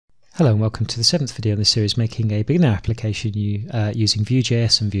Hello and welcome to the 7th video in this series, making a beginner application using Vue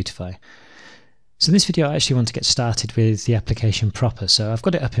JS and Vuetify. So in this video I actually want to get started with the application proper. So I've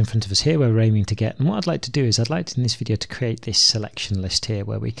got it up in front of us here where we're aiming to get, and what I'd like to do is I'd like to, in this video, to create this selection list here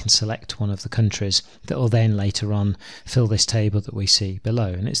where we can select one of the countries that will then later on fill this table that we see below,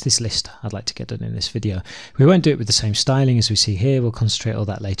 and it's this list I'd like to get done in this video. We won't do it with the same styling as we see here, we'll concentrate all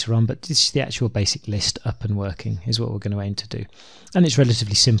that later on, but this is the actual basic list up and working is what we're going to aim to do, and it's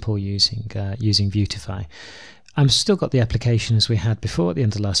relatively simple using Vuetify. I've still got the application as we had before at the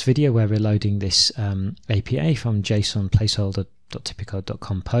end of the last video where we're loading this API from JSON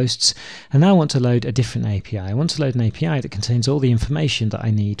placeholder.typico.com posts, and now I want to load a different API. I want to load an API that contains all the information that I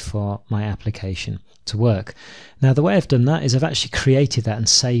need for my application to work. Now the way I've done that is I've actually created that and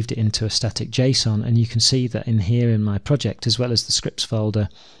saved it into a static JSON, and you can see that in here in my project, as well as the scripts folder,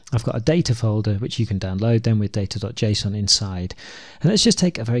 I've got a data folder which you can download then with data.json inside. And let's just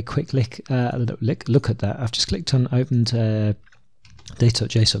take a very quick look at that. I've just clicked on opened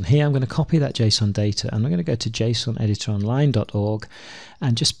data.json here. I'm going to copy that JSON data and I'm going to go to jsoneditoronline.org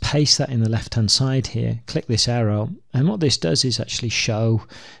and just paste that in the left hand side here. Click this arrow, and what this does is actually show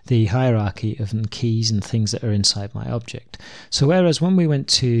the hierarchy of keys and things that are inside my object. So whereas when we went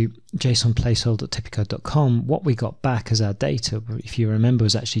to JSON placeholder.typico.com, what we got back as our data, if you remember,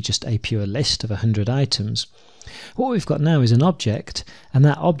 was actually just a pure list of 100 items. What we've got now is an object, and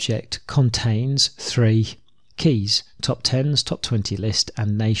that object contains 3 keys: top 10s, top 20 list,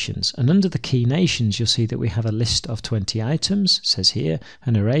 and nations. And under the key nations you'll see that we have a list of 20 items. It says here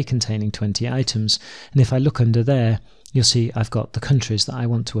an array containing 20 items, and if I look under there you'll see I've got the countries that I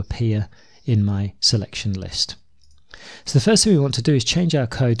want to appear in my selection list. So the first thing we want to do is change our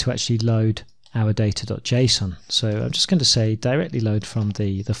code to actually load our data.json. So I'm just going to say directly load from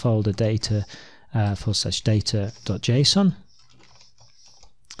the folder data /data.json.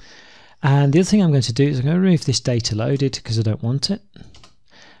 And the other thing I'm going to do is I'm going to remove this data loaded because I don't want it.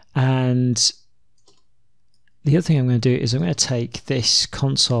 And the other thing I'm going to do is I'm going to take this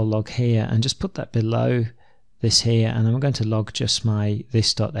console log here and just put that below this here, and I'm going to log just my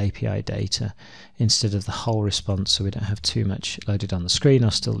this.api data instead of the whole response, so we don't have too much loaded on the screen.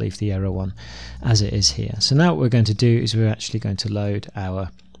 I'll still leave the error one as it is here. So now what we're going to do is we're actually going to load our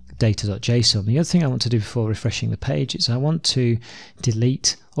data.json. The other thing I want to do before refreshing the page is I want to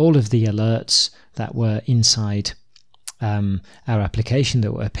delete all of the alerts that were inside our application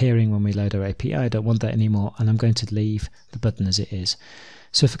that were appearing when we load our API. I don't want that anymore, and I'm going to leave the button as it is.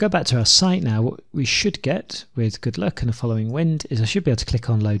 So if I go back to our site now, what we should get with good luck and a following wind is I should be able to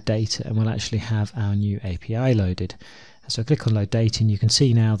click on load data and we'll actually have our new API loaded. So I click on load data and you can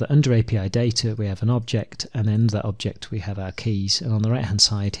see now that under API data we have an object, and then under that object we have our keys, and on the right hand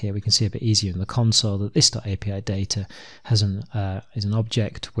side here we can see a bit easier in the console that this.api data has is an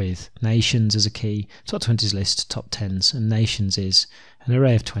object with nations as a key, top 20s list, top 10s, and nations is an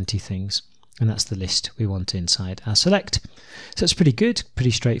array of 20 things, and that's the list we want inside our select. So it's pretty good,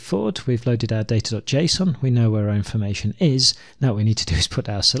 pretty straightforward. We've loaded our data.json, we know where our information is. Now what we need to do is put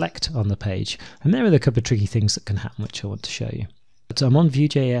our select on the page, and there are a couple of tricky things that can happen which I want to show you. So I'm on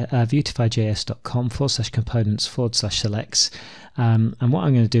vuetifyjs.com/components/selects, and what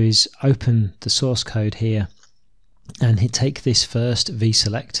I'm going to do is open the source code here and take this first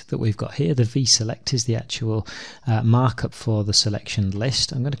vselect that we've got here. The vselect is the actual markup for the selection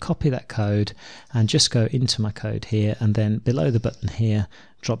list. I'm going to copy that code and just go into my code here, and then below the button here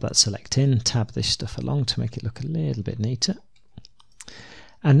drop that select in, tab this stuff along to make it look a little bit neater.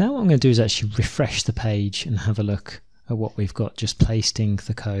 And now what I'm going to do is actually refresh the page and have a look at what we've got, just pasting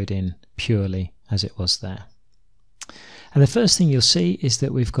the code in purely as it was there. And the first thing you'll see is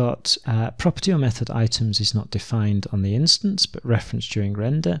that we've got property or method items is not defined on the instance but referenced during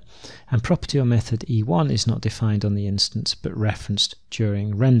render, and property or method E1 is not defined on the instance but referenced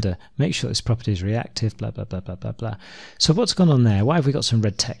during render. Make sure this property is reactive, blah blah blah blah blah blah. So what's gone on there? Why have we got some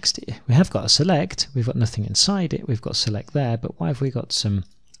red text here? We have got a select, we've got nothing inside it, we've got select there, but why have we got some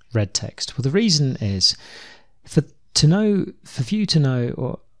red text? Well, the reason is for Vue to know,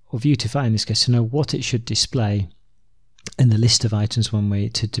 or Vuetify in this case, to know what it should display in the list of items when we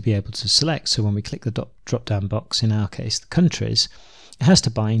to be able to select. So when we click the drop down box, in our case the countries, it has to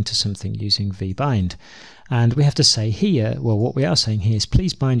bind to something using vbind, and we have to say here, well what we are saying here is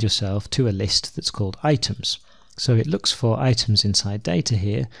please bind yourself to a list that's called items. So it looks for items inside data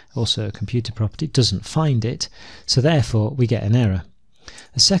here, also a computer property, doesn't find it, so therefore we get an error.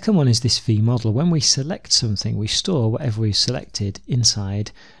 The second one is this vmodel. When we select something we store whatever we've selected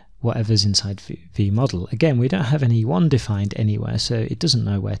inside whatever's inside VModel. Again, we don't have any E1 defined anywhere, so it doesn't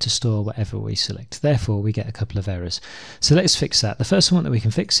know where to store whatever we select. Therefore, we get a couple of errors. So let's fix that. The first one that we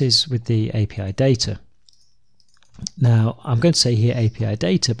can fix is with the API data. Now, I'm going to say here API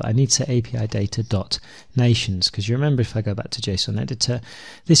data, but I need to say API data.nations, because you remember, if I go back to JSON editor,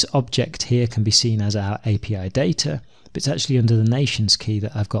 this object here can be seen as our API data, but it's actually under the nations key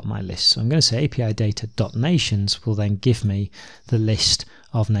that I've got my list. So I'm going to say API data.nations will then give me the list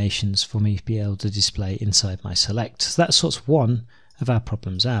of nations for me to be able to display inside my select. So that sorts one of our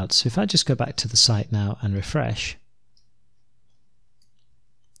problems out. So if I just go back to the site now and refresh,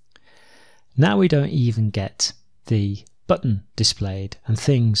 now we don't even get the button displayed, and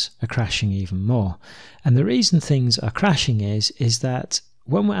things are crashing even more. And the reason things are crashing is that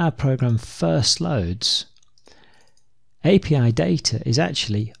when our program first loads, API data is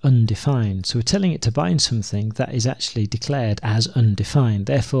actually undefined. So we're telling it to bind something that is actually declared as undefined.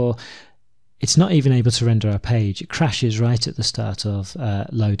 Therefore, it's not even able to render our page. It crashes right at the start of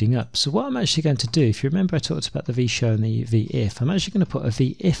loading up. So what I'm actually going to do, if you remember I talked about the vShow and the vIf, I'm actually going to put a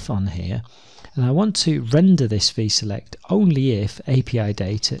vIf on here, and I want to render this vSelect only if API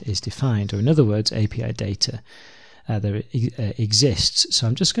data is defined, or in other words, API data there exists. So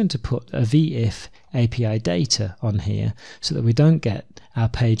I'm just going to put a vIf API data on here so that we don't get our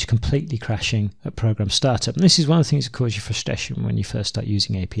page completely crashing at program startup. And this is one of the things that causes you frustration when you first start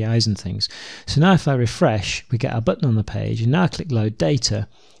using APIs and things. So now if I refresh, we get our button on the page, and now I click load data,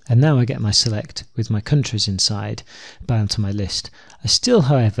 and now I get my select with my countries inside bound to my list. I still,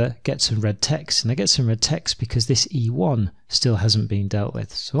 however, get some red text, and I get some red text because this E1 still hasn't been dealt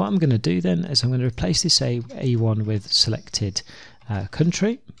with. So what I'm going to do then is I'm going to replace this E1 with selected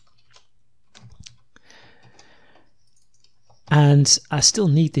country. And I still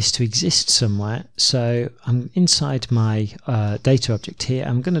need this to exist somewhere, so I'm inside my data object here.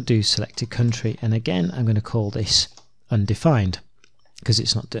 I'm going to do selected country, and again I'm going to call this undefined, because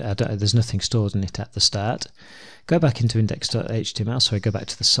it's not, there's nothing stored in it at the start. Go back into index.html, so I go back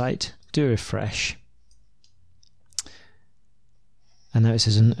to the site, do a refresh, and now it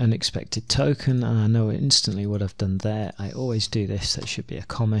says an unexpected token, and I know instantly what I've done there. I always do this, there should be a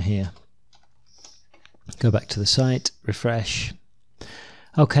comma here. Go back to the site, refresh.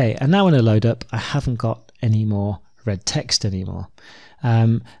 Okay, and now when I load up, I haven't got any more red text anymore.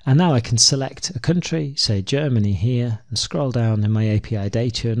 And now I can select a country, say Germany here, and scroll down in my API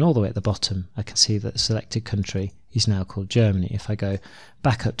data, and all the way at the bottom I can see that the selected country is now called Germany. If I go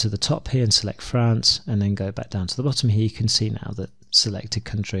back up to the top here and select France, and then go back down to the bottom here, you can see now that selected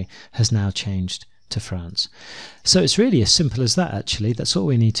country has now changed to France. So it's really as simple as that, actually. That's all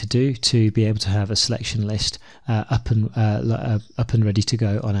we need to do to be able to have a selection list up and ready to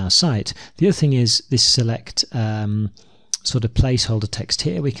go on our site. The other thing is this select sort of placeholder text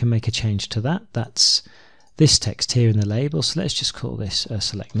here. We can make a change to that. That's this text here in the label. So let's just call this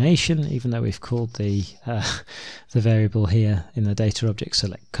select nation, even though we've called the variable here in the data object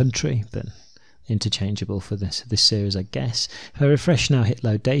select country, but interchangeable for this series, I guess. If I refresh now, hit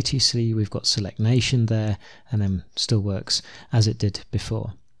load data, you see we've got select nation there, and then still works as it did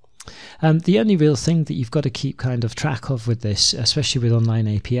before. The only real thing that you've got to keep kind of track of with this, especially with online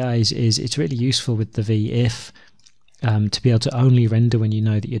APIs, is it's really useful with the vIf to be able to only render when you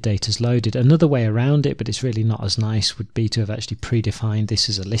know that your data's loaded. Another way around it, but it's really not as nice, would be to have actually predefined this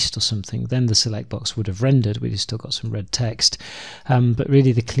as a list or something. Then the select box would have rendered, we'd have still got some red text. But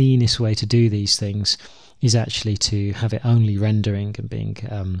really the cleanest way to do these things is actually to have it only rendering and being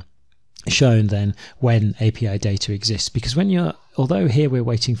shown then when API data exists, because when you're, although here we're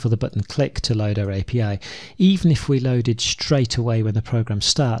waiting for the button click to load our API, even if we loaded straight away when the program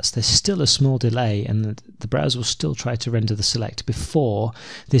starts, there's still a small delay, and the browser will still try to render the select before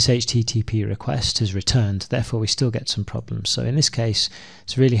this HTTP request has returned. Therefore we still get some problems. So in this case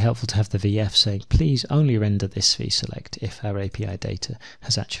it's really helpful to have the vIf saying please only render this vSelect if our API data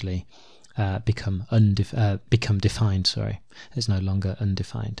has actually become defined. Sorry, it's no longer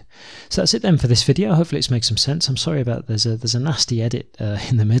undefined. So that's it then for this video. Hopefully it's made some sense. I'm sorry about there's a nasty edit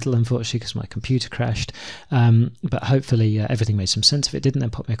in the middle, unfortunately, because my computer crashed. But hopefully everything made some sense. If it didn't,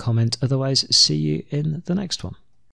 then pop me a comment. Otherwise, see you in the next one.